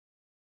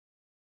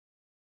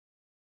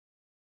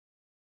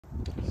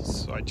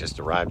So I just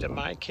arrived at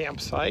my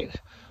campsite.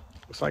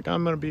 Looks like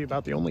I'm going to be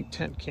about the only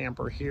tent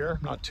camper here.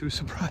 Not too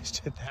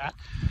surprised at that.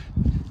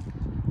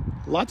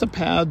 Lots of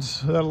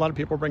pads. A lot of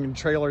people are bringing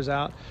trailers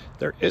out.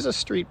 There is a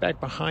street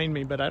back behind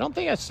me, but I don't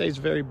think it stays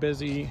very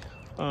busy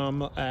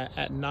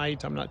at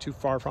night. I'm not too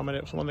far from it.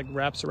 It's one that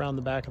wraps around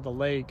the back of the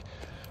lake.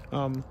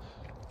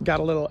 Got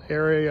a little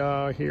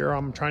area here.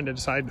 I'm trying to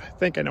decide. I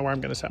think I know where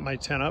I'm going to set my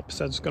tent up. It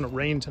says it's going to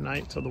rain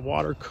tonight, so the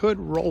water could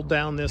roll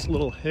down this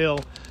little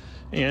hill.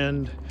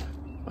 And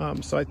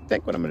so I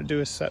think what I'm going to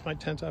do is set my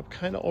tent up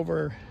kind of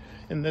over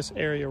in this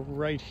area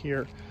right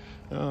here,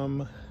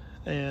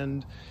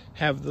 and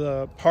have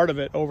the part of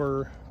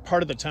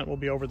the tent will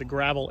be over the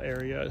gravel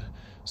area.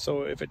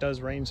 So if it does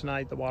rain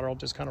tonight, the water will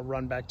just kind of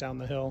run back down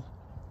the hill.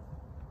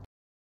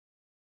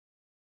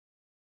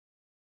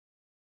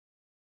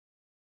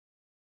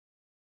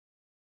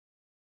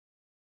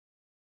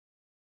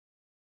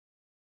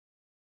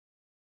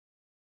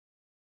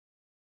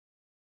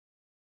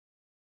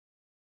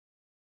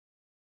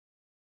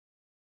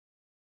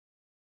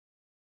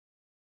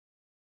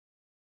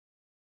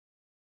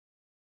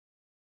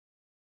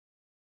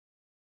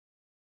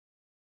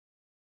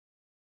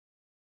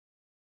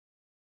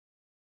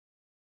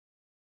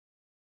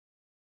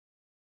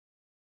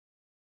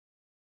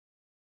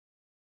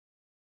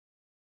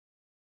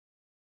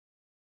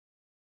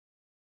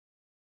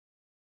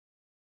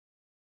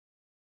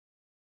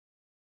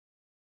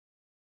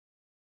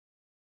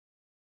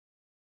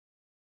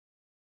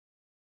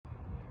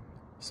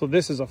 So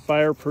this is a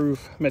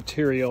fireproof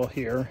material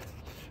here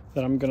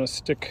that I'm going to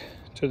stick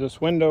to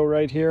this window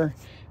right here,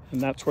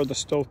 and that's where the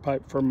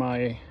stovepipe for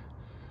my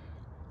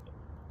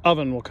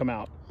oven will come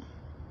out.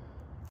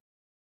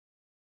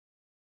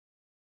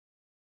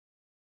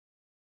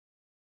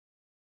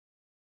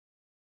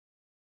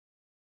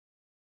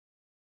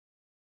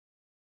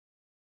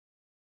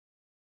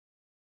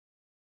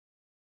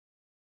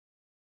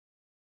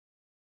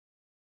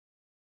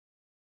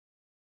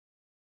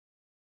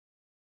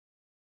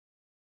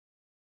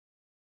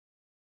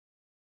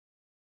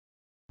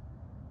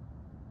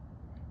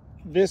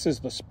 This is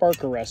the spark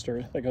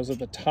arrestor that goes at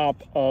the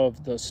top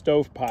of the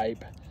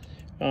stovepipe.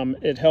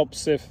 It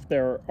helps if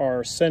there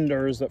are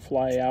cinders that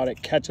fly out.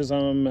 It catches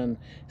them and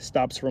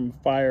stops from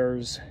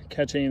fires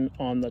catching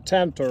on the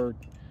tent or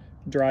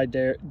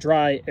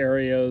dry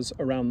areas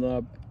around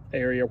the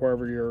area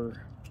wherever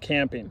you're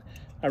camping.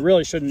 I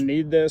really shouldn't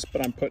need this,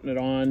 but I'm putting it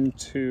on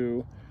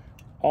to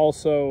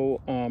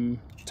also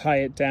tie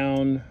it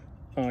down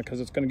because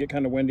it's going to get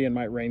kind of windy and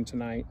might rain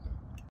tonight.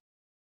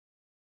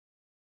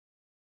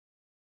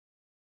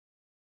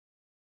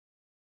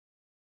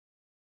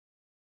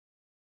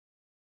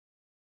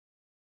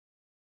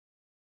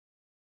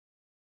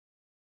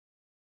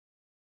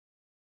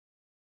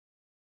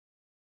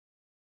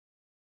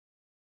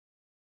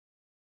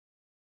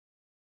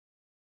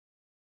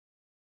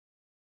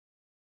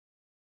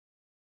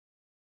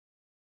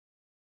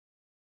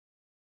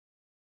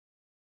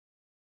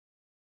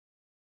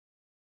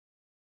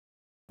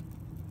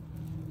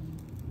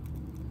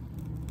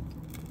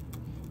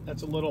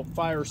 That's a little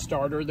fire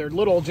starter. They're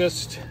little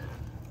just,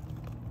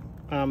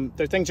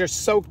 their things are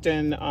soaked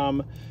in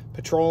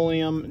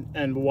petroleum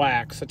and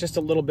wax. So just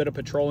a little bit of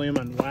petroleum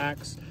and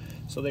wax.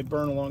 So they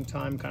burn a long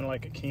time, kind of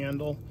like a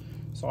candle.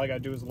 So all I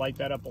gotta do is light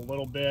that up a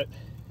little bit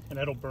and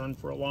it'll burn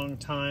for a long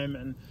time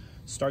and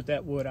start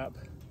that wood up.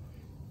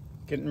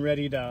 Getting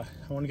ready to,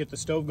 I want to get the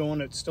stove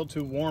going. It's still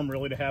too warm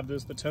really to have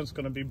this. The tent's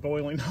gonna be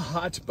boiling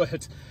hot,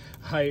 but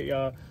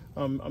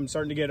I'm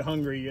starting to get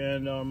hungry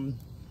and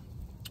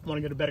I want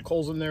to get a bed of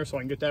coals in there so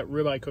I can get that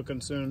ribeye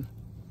cooking soon.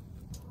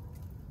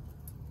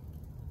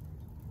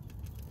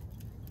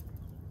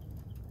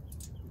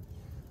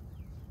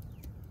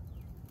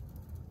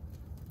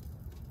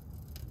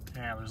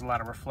 Yeah, there's a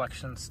lot of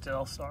reflection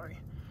still, sorry.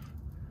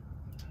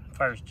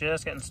 Fire's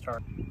just getting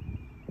started.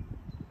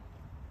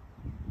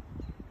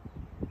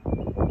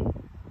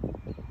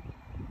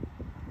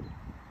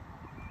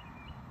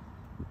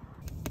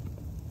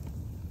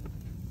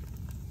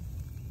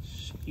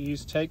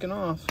 She's taking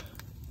off.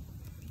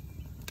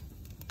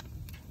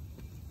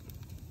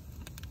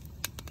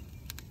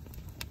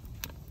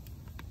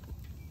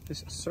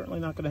 This is certainly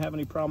not going to have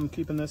any problem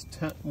keeping this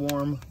tent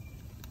warm,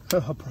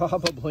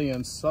 probably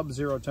in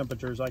sub-zero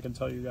temperatures, I can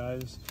tell you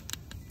guys.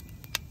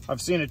 I've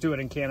seen it do it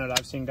in Canada.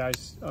 I've seen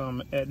guys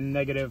at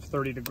negative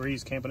 30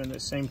 degrees camping in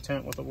this same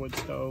tent with a wood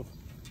stove.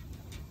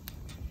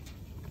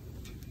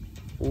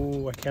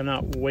 Ooh, I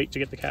cannot wait to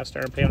get the cast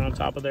iron pan on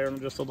top of there in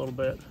just a little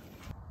bit.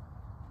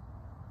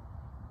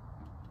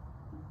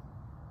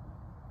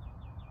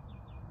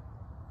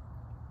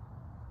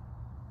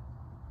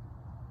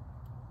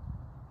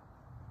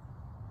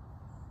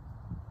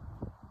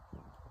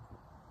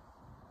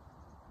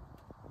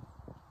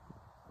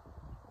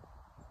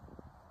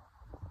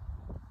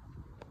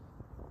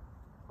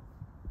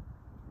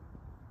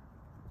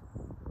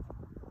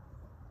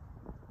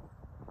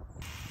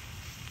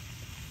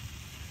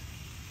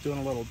 Doing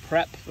a little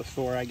prep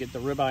before I get the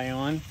ribeye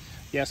on.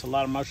 Yes, a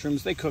lot of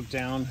mushrooms, they cook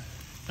down,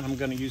 and I'm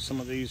going to use some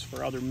of these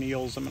for other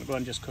meals. I'm going to go ahead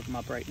and just cook them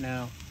up right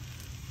now.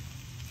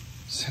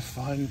 It's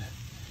fun.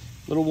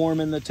 A little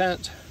warm in the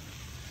tent.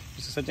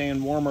 It's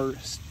staying warmer.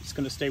 It's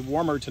going to stay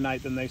warmer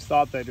tonight than they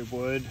thought that it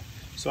would.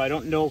 So I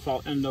don't know if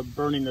I'll end up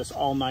burning this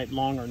all night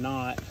long or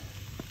not.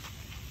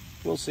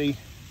 We'll see.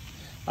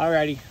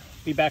 Alrighty,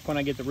 be back when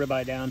I get the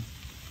ribeye down.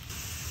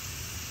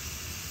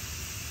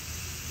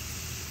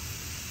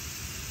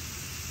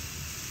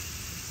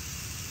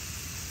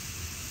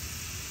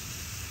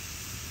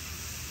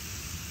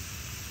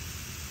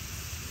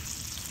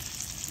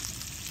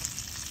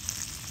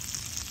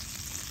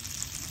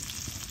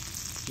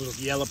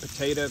 Little yellow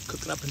potato,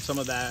 cooking up in some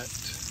of that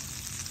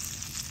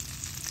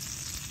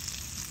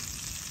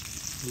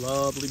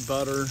lovely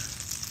butter.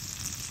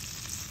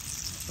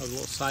 A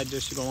little side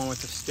dish to go along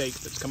with the steak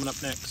that's coming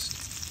up next.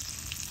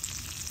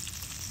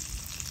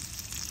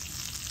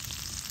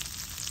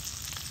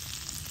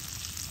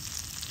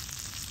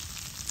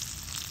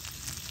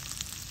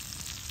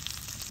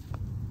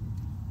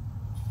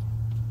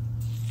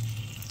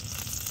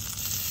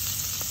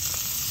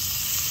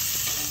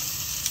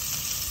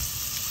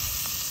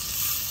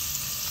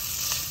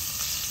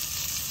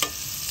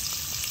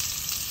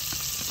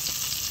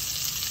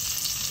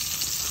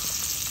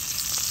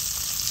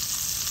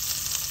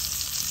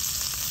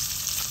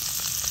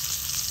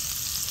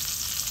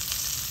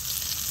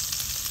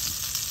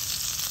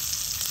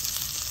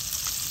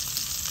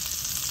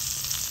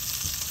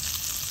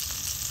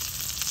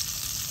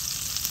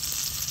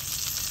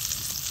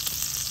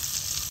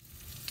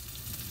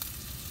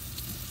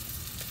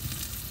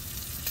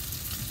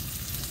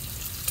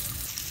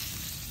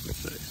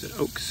 Is it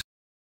oaks?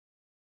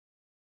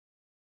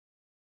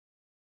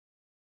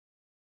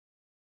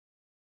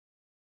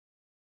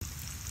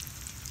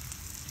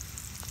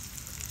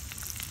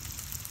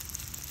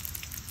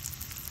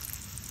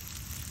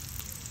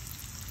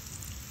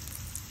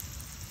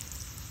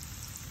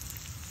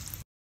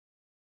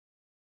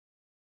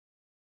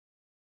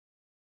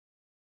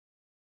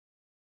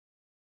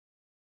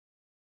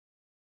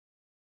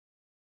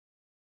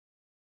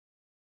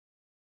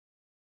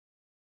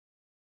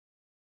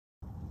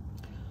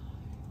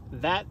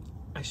 That,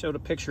 I showed a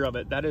picture of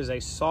it. That is a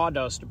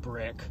sawdust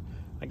brick.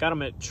 I got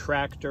them at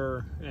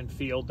Tractor and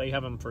Field. They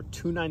have them for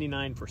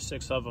 $2.99 for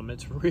 6 of them.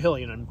 It's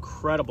really an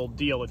incredible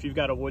deal. If you've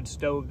got a wood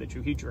stove that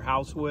you heat your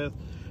house with,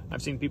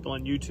 I've seen people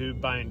on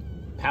YouTube buying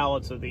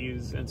pallets of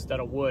these instead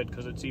of wood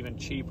because it's even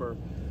cheaper.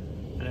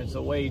 And it's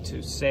a way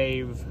to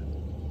save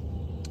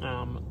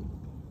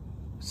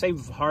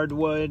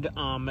hardwood.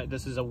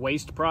 This is a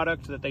waste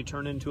product that they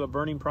turn into a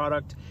burning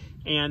product.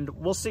 And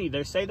we'll see.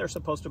 They say they're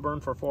supposed to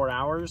burn for 4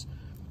 hours.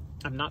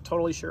 I'm not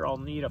totally sure I'll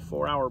need a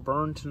 4-hour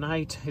burn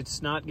tonight.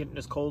 It's not getting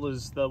as cold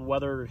as the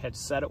weather had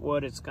said it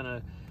would. It's going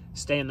to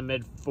stay in the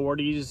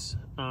mid-40s.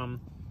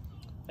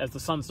 As the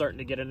sun's starting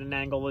to get at an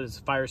angle, as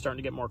fire's starting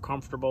to get more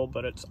comfortable,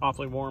 but it's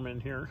awfully warm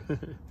in here.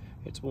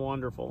 It's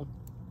wonderful.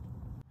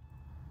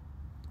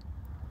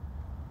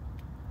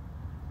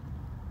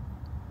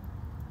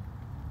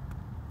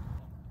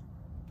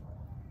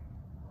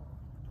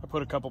 I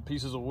put a couple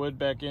pieces of wood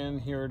back in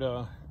here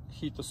to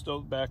heat the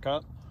stove back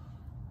up.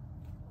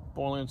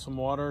 Boil in some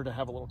water to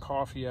have a little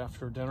coffee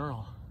after dinner.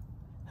 I'll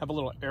have a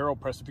little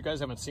AeroPress. If you guys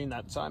haven't seen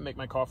that, so I make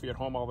my coffee at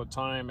home all the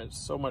time. It's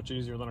so much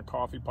easier than a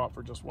coffee pot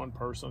for just one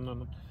person,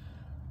 and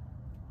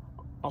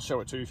I'll show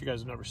it to you if you guys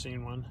have never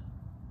seen one.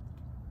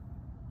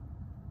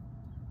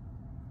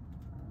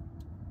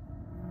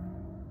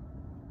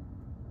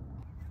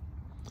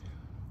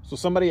 So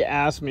somebody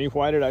asked me,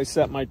 why did I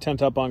set my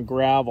tent up on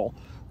gravel?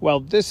 Well,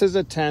 this is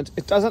a tent.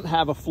 It doesn't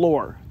have a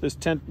floor. This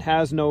tent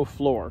has no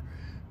floor.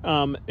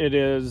 It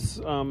is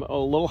a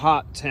little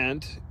hot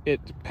tent. It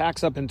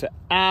packs up into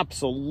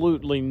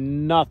absolutely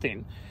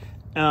nothing.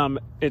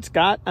 It's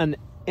got an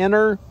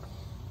inner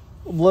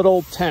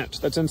little tent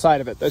that's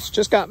inside of it. That's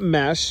just got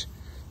mesh.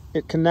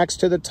 It connects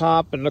to the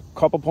top and a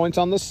couple points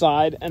on the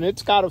side, and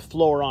it's got a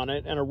floor on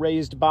it and a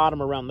raised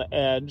bottom around the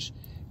edge,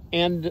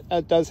 and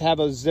it does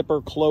have a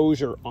zipper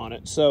closure on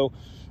it. So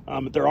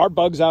there are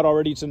bugs out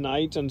already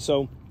tonight, and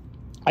so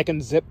I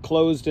can zip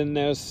closed in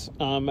this,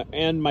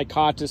 and my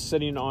cot is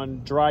sitting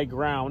on dry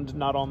ground,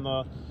 not on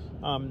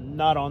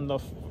the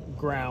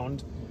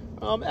ground.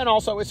 And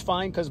also it's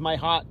fine because my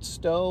hot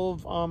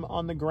stove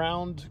on the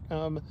ground,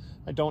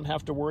 I don't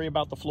have to worry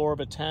about the floor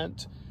of a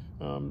tent.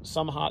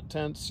 Some hot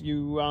tents,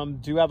 you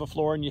do have a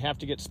floor, and you have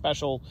to get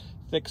special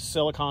thick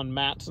silicone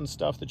mats and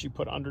stuff that you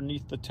put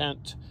underneath the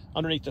tent,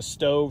 underneath the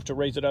stove to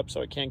raise it up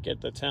so it can't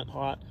get the tent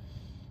hot.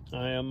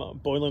 I am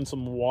boiling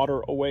some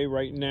water away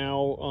right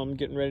now. I'm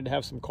getting ready to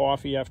have some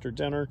coffee after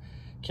dinner.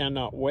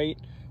 Cannot wait.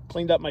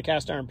 Cleaned up my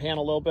cast iron pan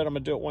a little bit. I'm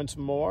going to do it once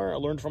more. I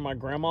learned from my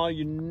grandma,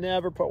 you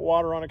never put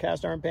water on a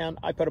cast iron pan.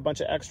 I put a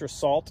bunch of extra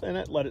salt in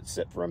it, let it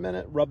sit for a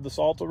minute, rub the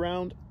salt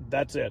around.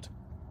 That's it.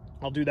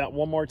 I'll do that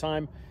one more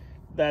time.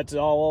 That's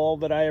all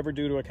that I ever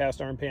do to a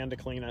cast iron pan to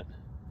clean it.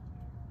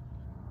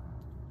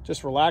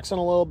 Just relaxing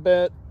a little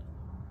bit,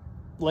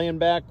 laying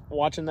back,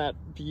 watching that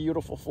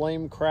beautiful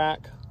flame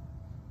crack.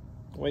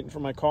 Waiting for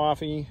my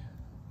coffee.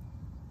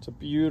 It's a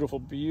beautiful,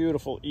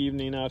 beautiful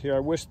evening out here. I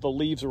wish the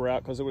leaves were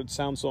out because it would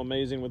sound so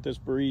amazing with this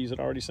breeze. It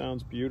already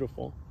sounds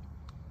beautiful.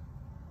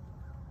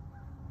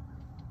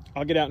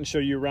 I'll get out and show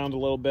you around a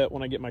little bit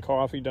when I get my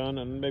coffee done,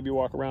 and maybe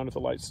walk around if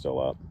the light's still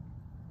up.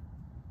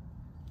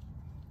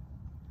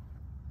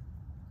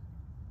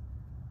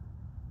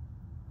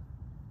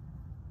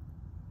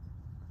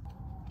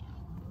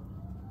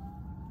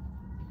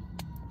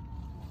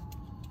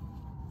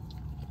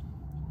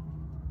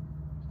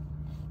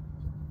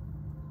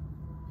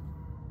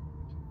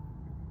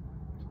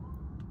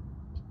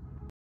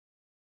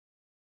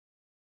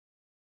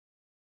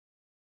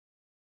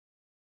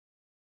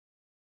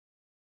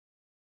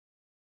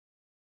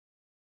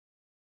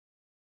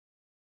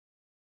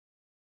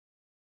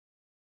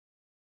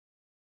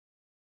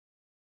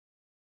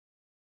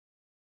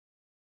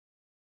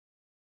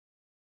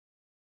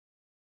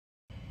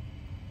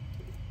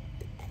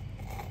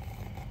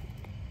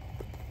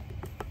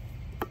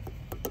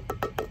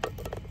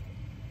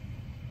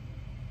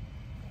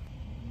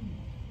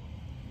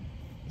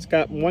 It's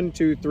got 1,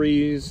 2,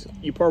 3s.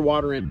 You pour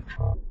water in.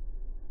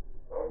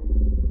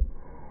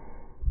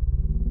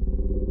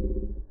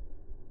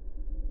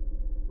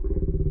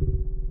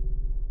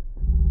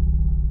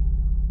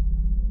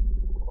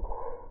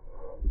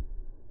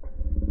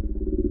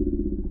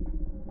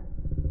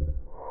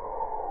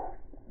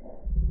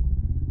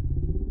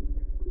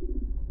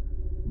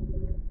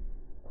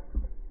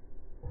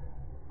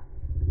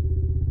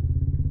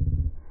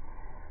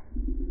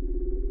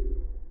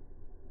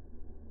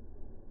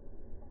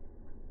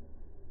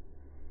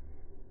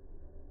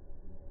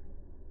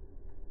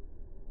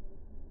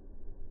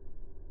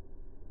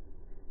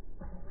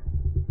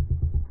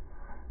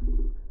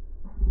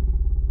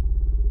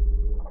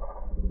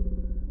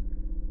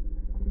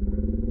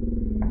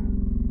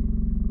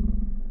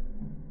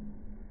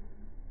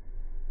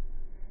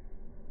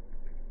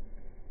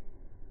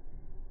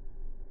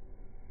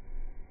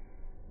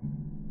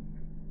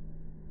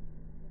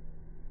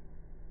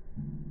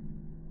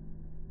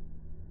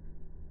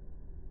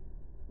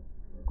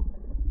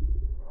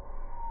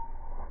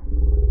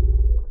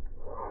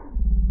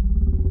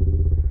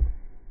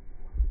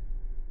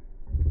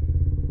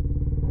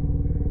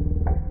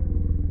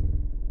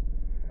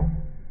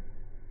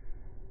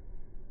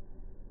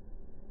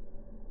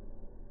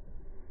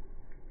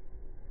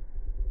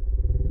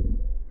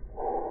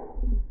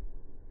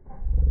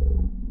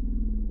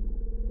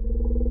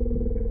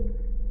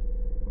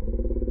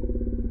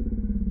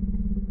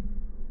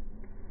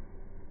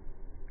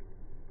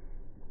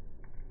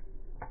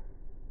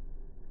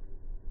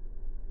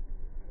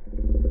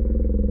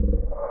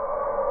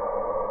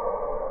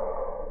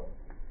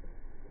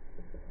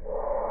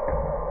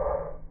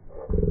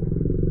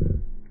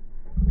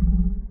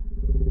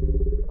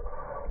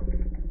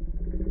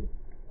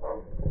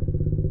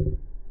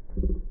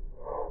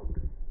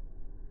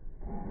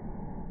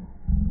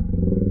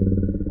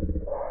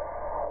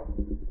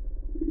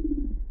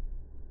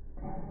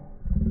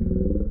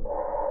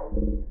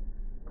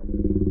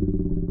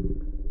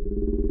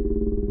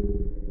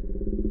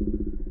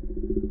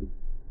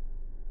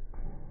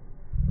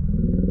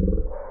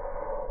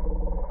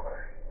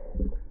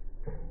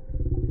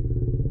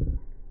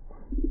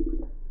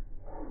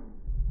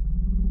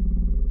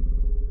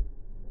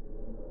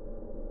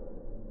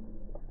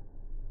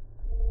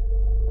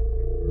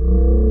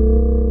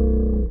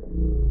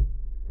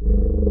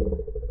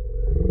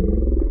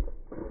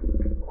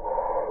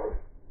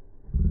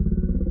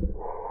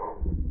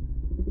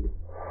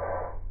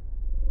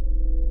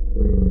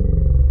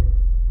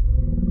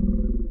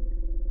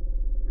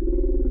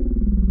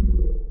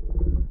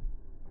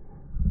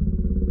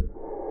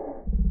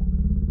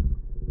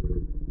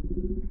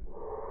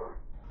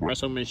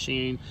 Espresso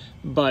machine,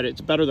 but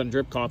it's better than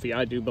drip coffee,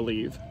 I do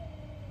believe.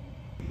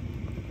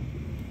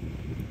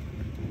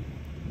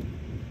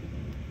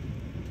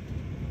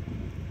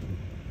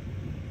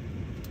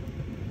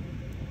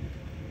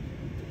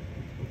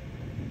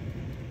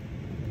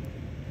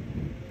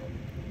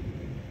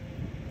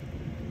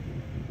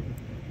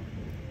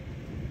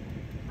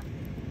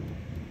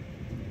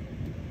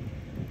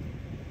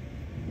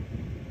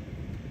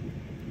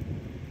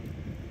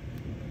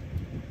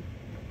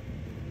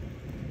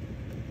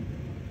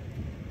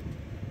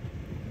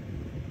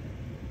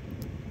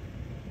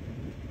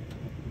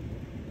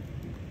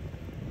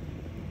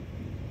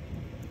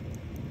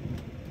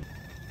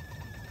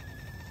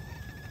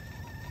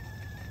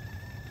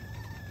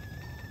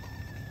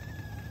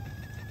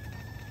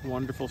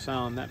 Wonderful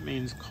sound. That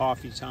means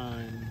coffee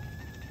time.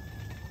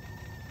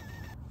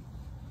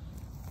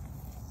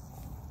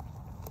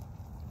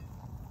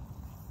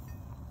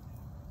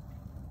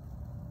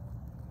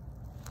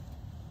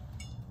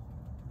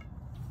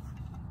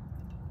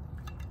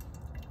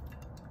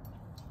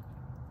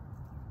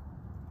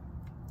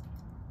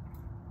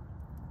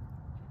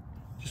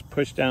 Just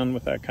push down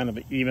with that kind of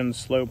even,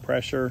 slow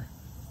pressure.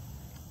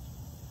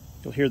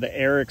 You'll hear the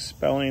air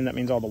expelling. That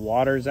means all the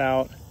water's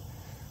out.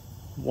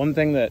 One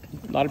thing that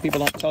a lot of people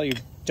don't tell you,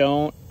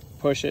 don't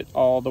push it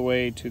all the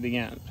way to the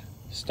end.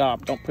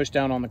 Stop, don't push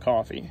down on the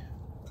coffee.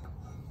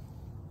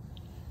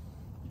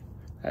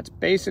 That's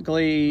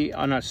basically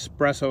an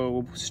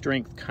espresso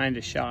strength kind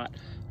of shot.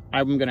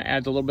 I'm gonna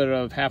add a little bit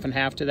of half and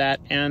half to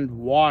that and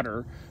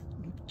water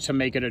to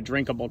make it a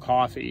drinkable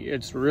coffee.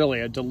 It's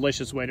really a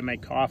delicious way to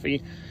make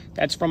coffee.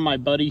 That's from my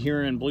buddy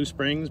here in Blue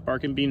Springs,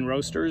 Bark and Bean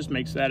Roasters.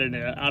 Makes that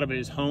out of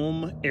his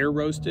home, air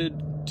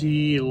roasted,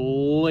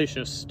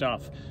 delicious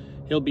stuff.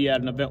 He'll be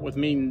at an event with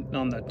me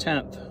on the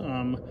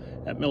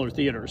 10th at Miller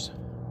Theaters.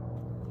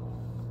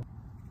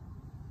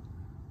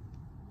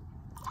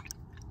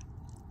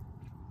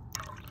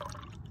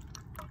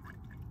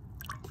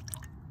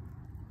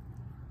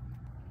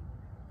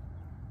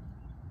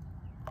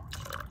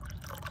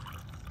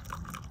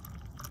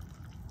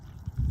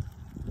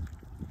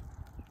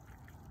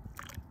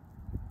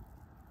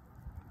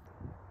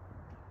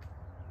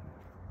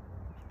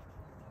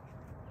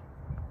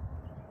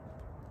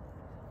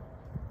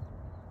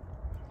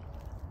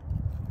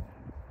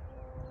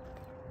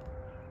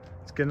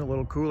 It's getting a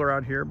little cooler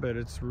out here, but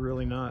it's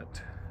really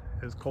not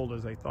as cold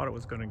as I thought it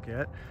was going to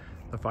get.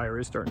 The fire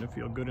is starting to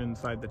feel good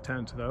inside the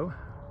tent though.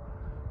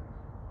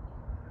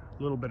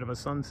 A little bit of a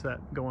sunset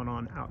going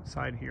on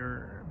outside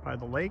here by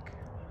the lake.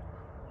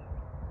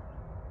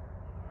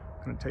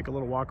 I'm going to take a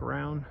little walk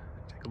around,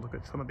 take a look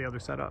at some of the other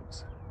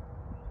setups.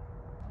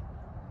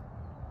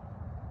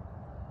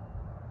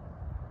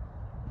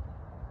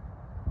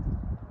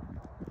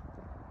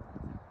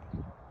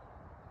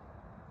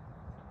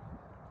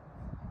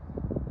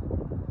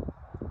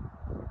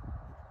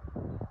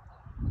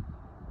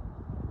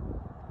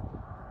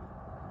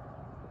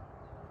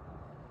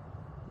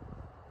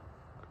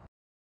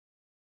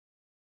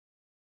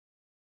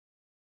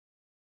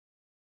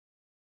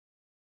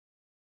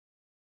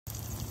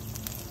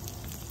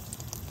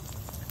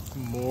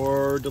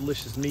 More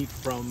delicious meat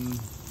from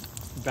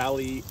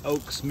Valley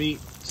Oaks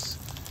Meats,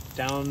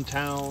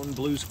 downtown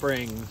Blue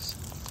Springs.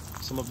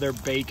 Some of their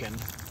bacon.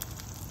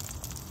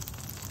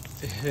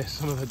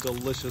 Some of the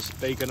delicious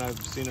bacon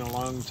I've seen in a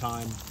long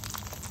time.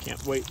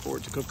 Can't wait for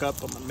it to cook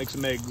up. I'm gonna make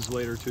some eggs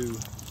later too.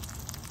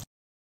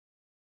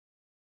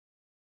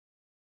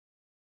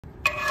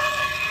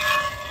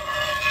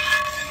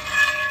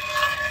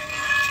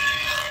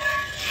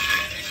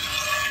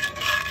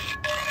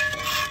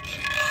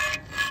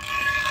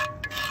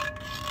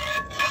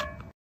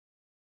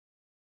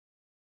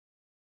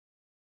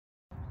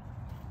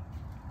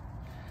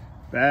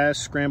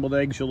 Best scrambled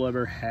eggs you'll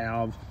ever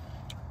have.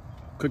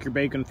 Cook your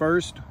bacon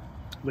first,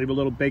 leave a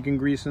little bacon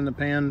grease in the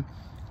pan,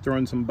 throw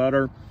in some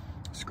butter,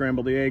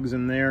 scramble the eggs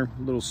in there,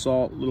 a little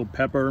salt, a little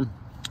pepper.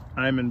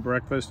 I'm in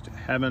breakfast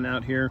heaven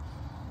out here.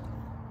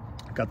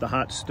 Got the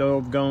hot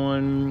stove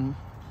going,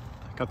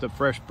 got the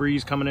fresh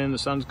breeze coming in, the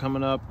sun's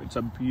coming up. It's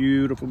a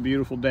beautiful,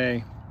 beautiful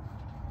day.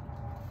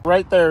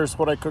 Right there is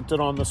what I cooked it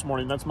on this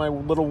morning. That's my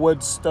little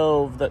wood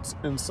stove that's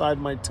inside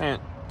my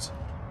tent.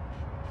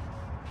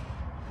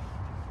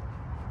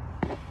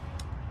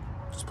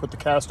 Put the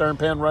cast iron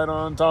pan right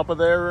on top of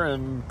there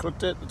and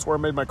cooked it. That's where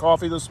I made my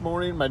coffee this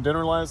morning, my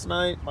dinner last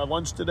night, my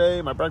lunch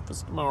today, my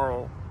breakfast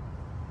tomorrow.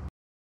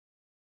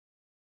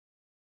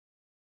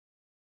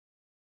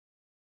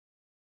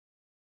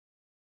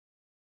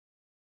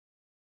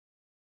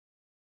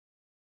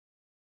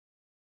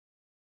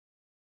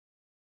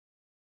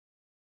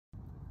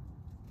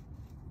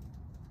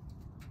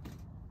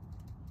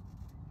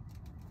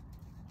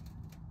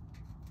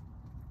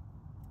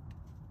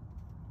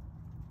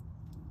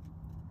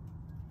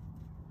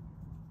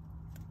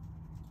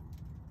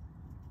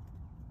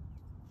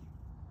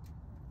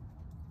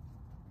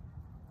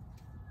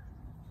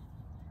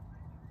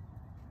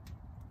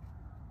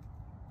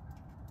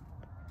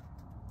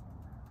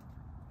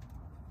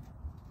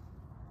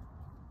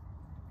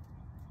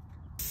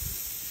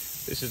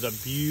 This is a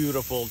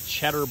beautiful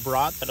cheddar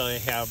brat that I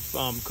have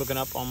cooking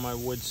up on my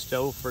wood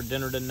stove for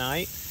dinner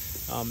tonight.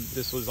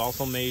 This was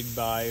also made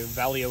by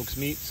Valley Oaks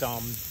Meats,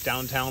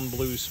 downtown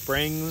Blue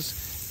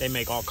Springs. They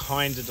make all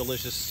kinds of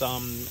delicious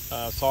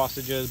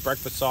sausages,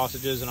 breakfast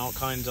sausages, and all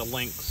kinds of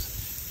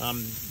links.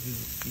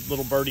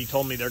 Little birdie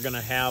told me they're going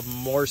to have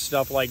more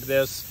stuff like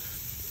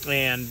this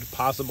and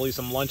possibly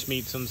some lunch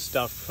meats and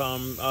stuff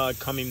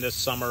coming this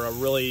summer. A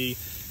really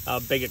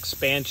big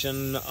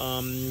expansion,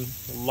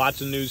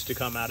 lots of news to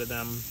come out of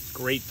them.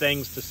 Great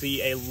things to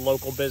see a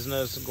local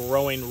business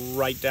growing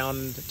right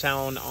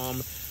downtown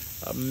on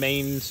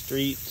Main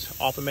Street,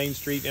 off of Main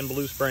Street in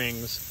Blue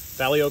Springs.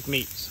 Valley Oak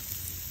Meats.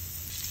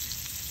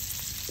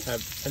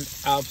 Have an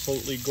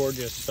absolutely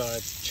gorgeous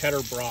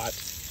cheddar brat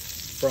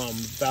from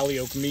Valley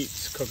Oak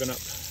Meats cooking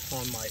up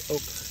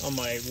on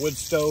my wood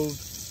stove.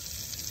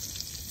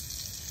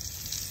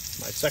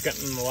 My second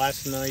and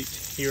last night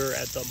here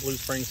at the Blue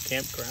Springs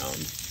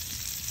Campground.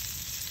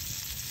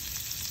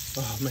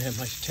 Oh man,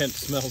 my tent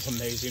smells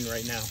amazing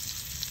right now.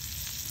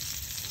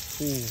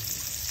 Ooh.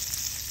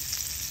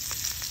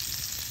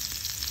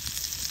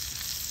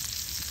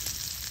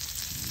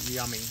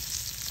 Yummy.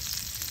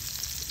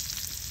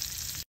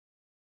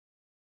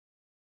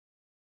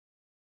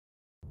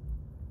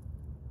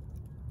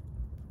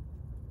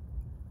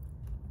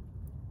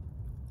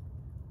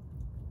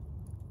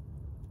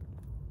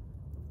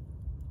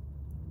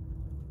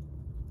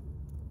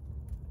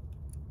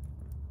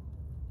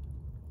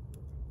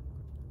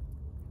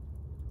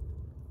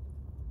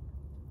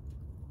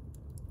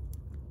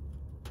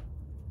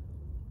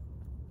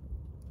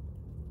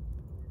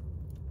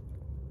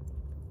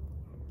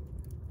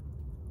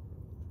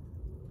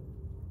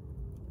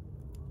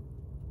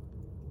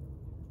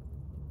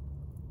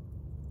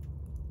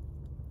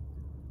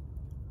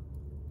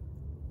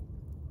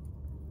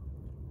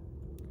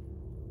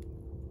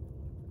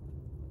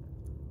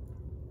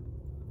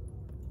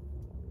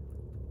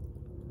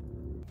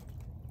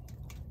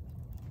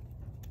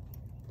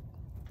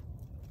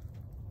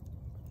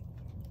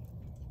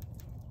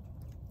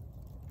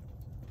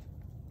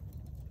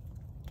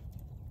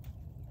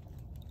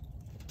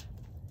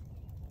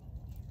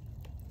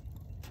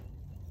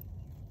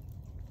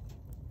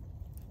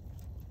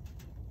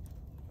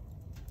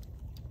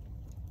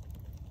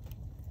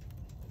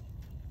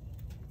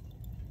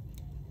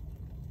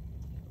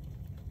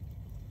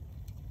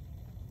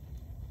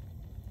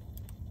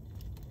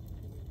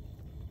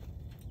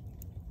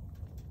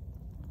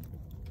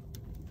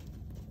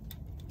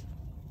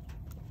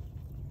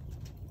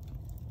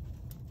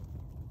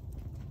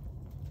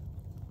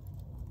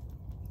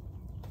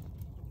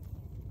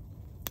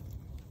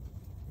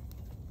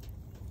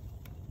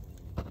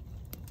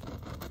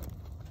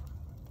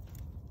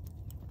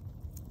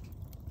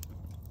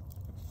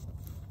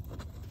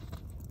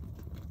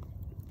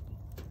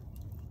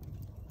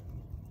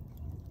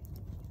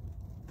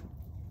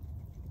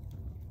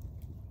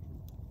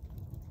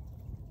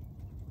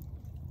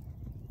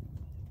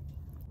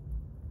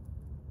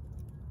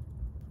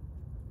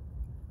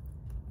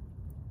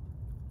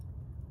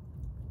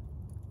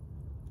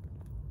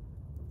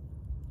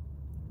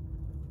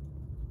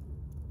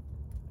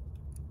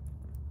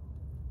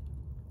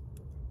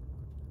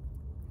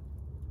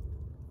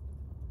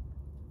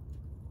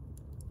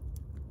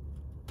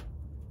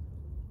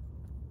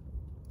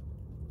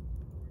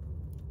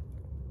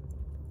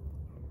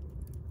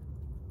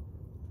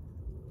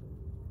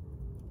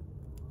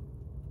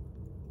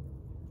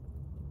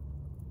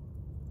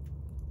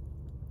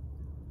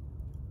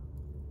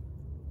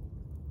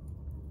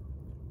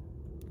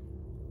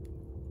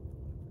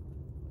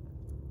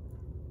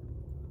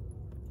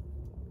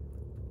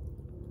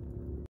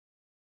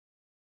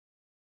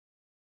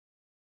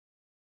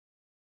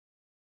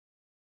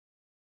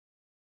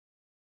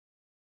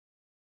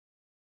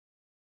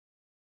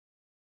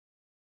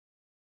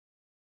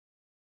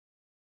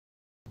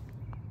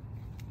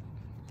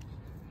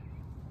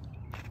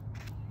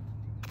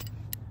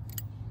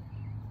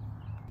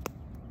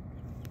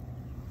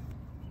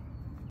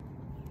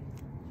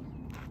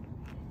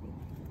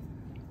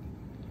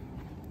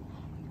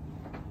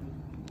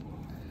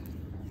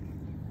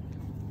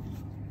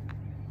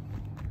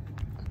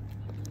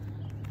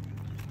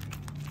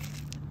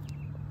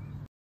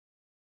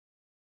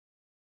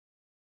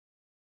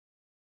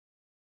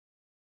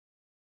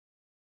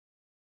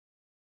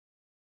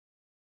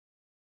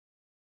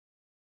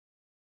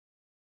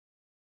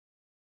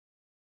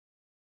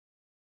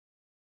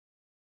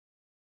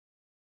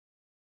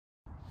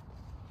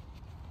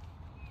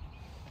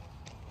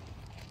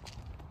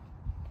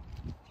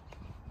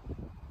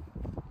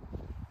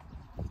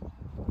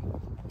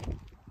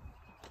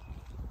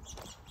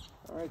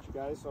 All right, you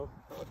guys, so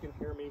I hope you can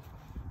hear me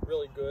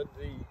really good.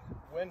 The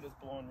wind is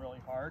blowing really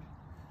hard.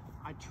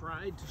 I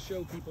tried to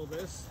show people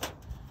this.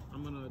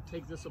 I'm gonna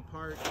take this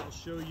apart. I'll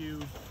show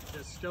you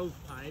the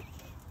stovepipe.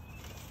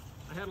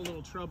 I had a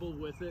little trouble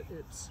with it.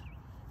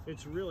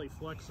 It's really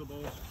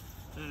flexible,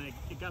 and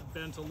it got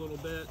bent a little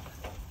bit.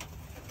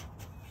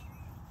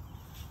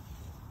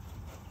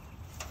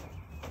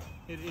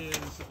 It is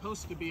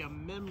supposed to be a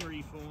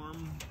memory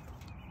form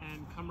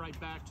and come right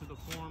back to the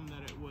form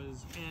that it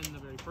was in the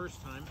very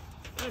first time.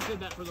 And it did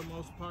that for the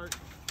most part.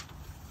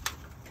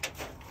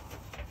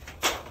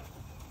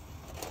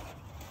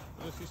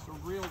 It was just a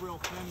real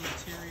thin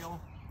material,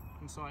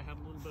 and so I had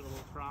a little bit of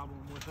a problem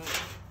with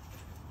it.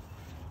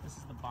 This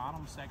is the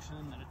bottom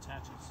section that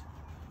attaches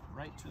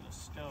right to the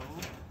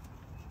stove.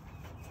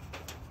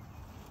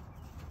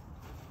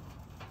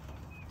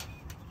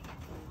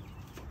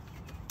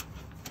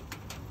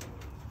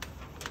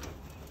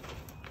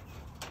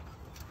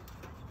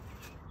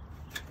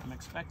 I'm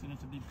expecting it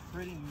to be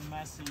pretty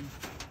messy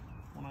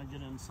when I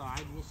get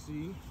inside. We'll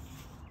see.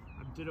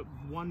 I did it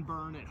one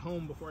burn at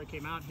home before I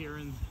came out here,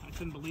 and I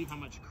couldn't believe how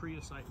much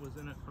creosote was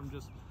in it from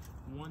just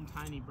one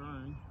tiny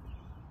burn.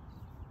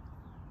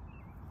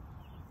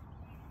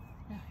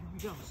 Yeah, here we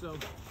go. So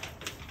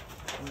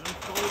we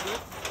unfold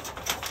it.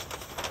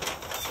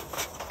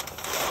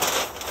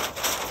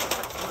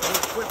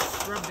 A quick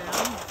scrub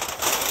down.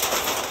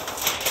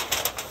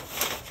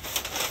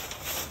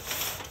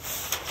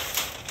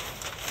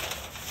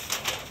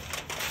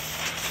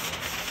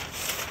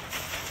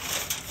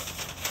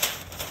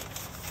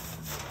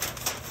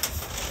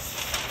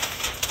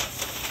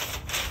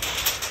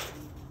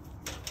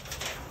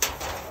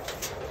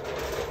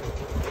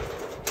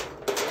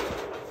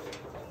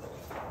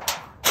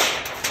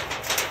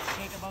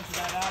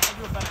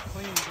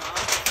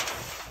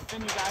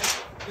 Then you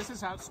guys, this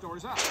is how it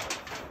stores up.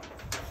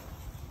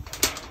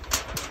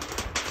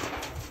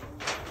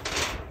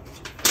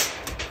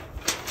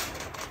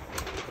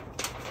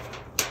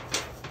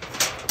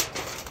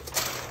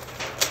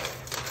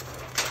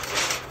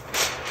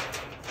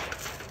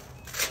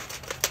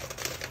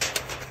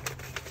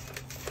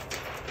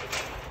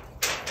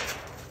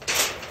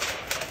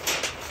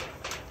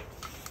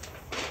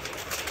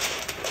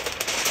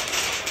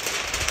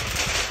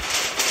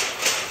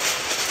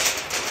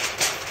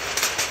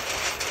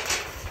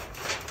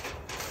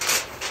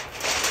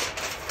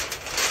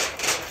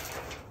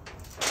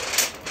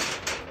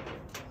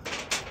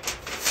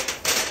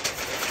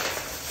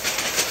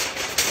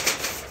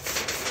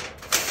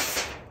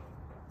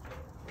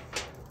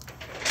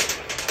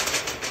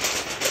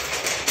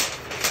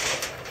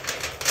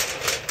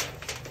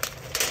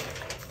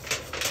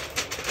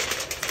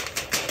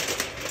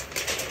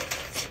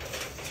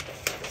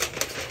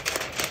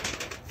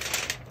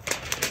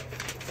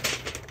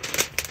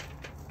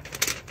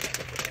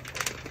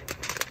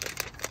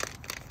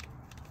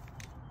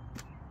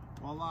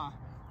 Voila,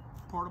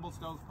 portable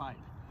stovepipe.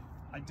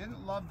 I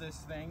didn't love this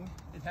thing.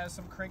 It has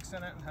some creaks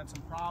in it and had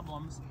some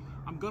problems.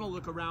 I'm gonna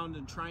look around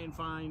and try and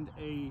find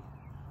a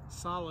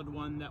solid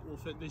one that will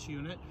fit this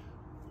unit,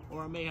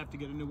 or I may have to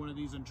get a new one of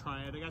these and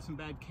try it. I got some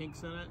bad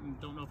kinks in it and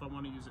don't know if I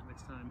want to use it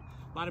next time.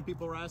 A lot of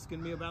people were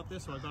asking me about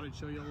this, so I thought I'd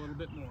show you a little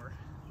bit more.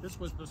 This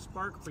was the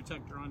spark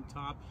protector on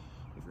top.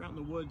 If you're out in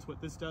the woods, what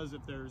this does,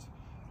 if there's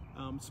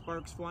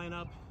sparks flying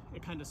up,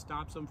 it kind of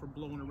stops them from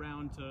blowing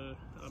around to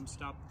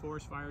stop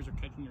forest fires or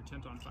catching your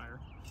tent on fire.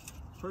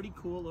 Pretty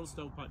cool little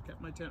stovepipe, kept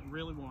my tent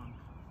really warm.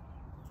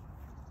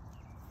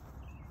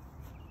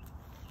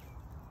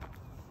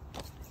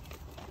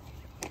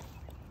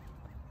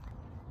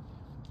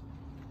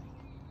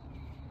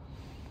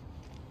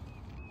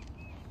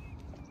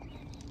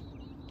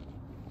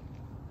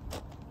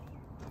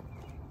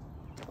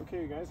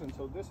 Okay, you guys, and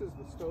so this is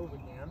the stove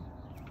again.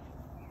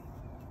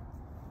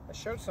 I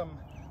showed some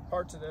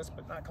parts of this,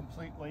 but not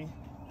completely.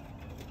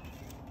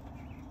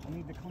 I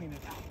need to clean it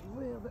out a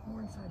little bit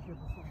more inside here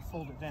before I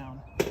fold it down.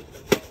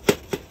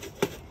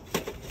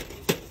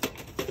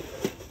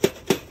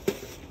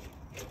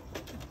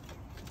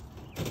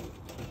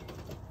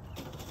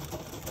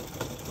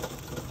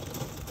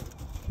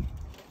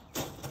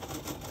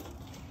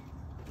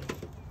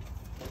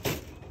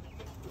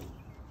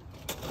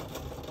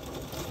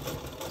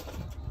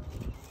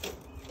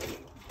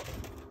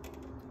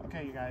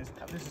 Okay, you guys,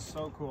 this is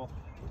so cool.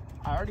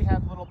 I already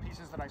had little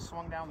pieces that I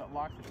swung down that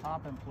locked the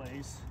top in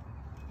place,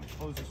 which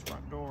closed this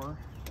front door.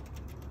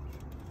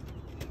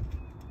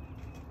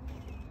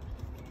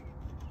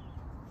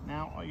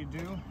 Now all you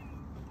do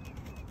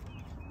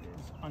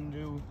is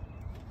undo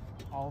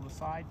all the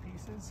side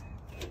pieces.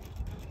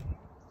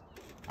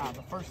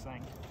 The first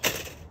thing, I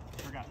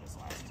forgot this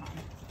last time.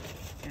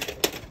 Here,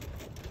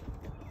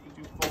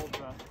 you do fold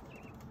the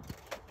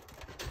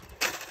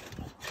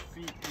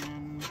feet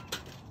in.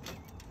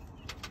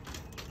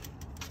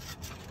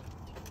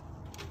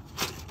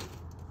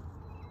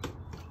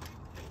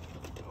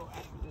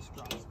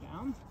 Drops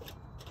down.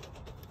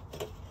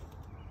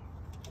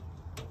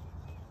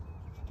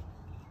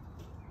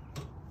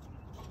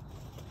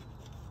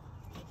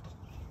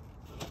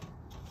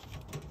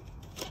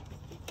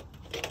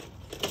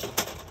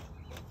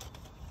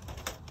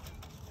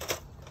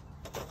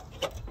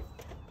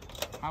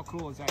 How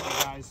cool is that,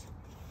 you guys?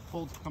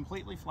 Folds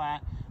completely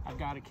flat. I've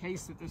got a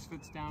case that this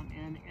fits down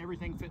in.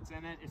 Everything fits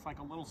in it. It's like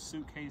a little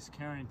suitcase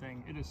carrying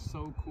thing. It is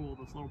so cool,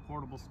 this little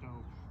portable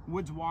stove.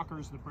 Woods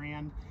Walker's the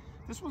brand.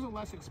 This was a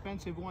less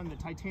expensive one. The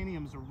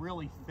titaniums are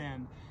really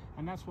thin,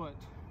 and that's what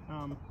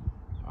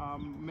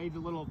made the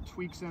little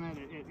tweaks in it.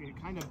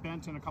 It kind of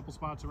bent in a couple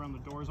spots around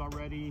the doors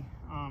already.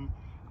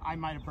 I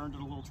might have burned it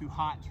a little too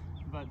hot,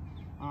 but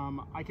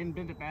I can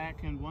bend it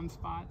back in one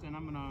spot, and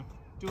I'm gonna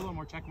do a little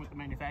more checking with the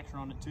manufacturer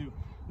on it too.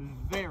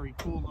 Very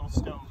cool little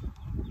stove.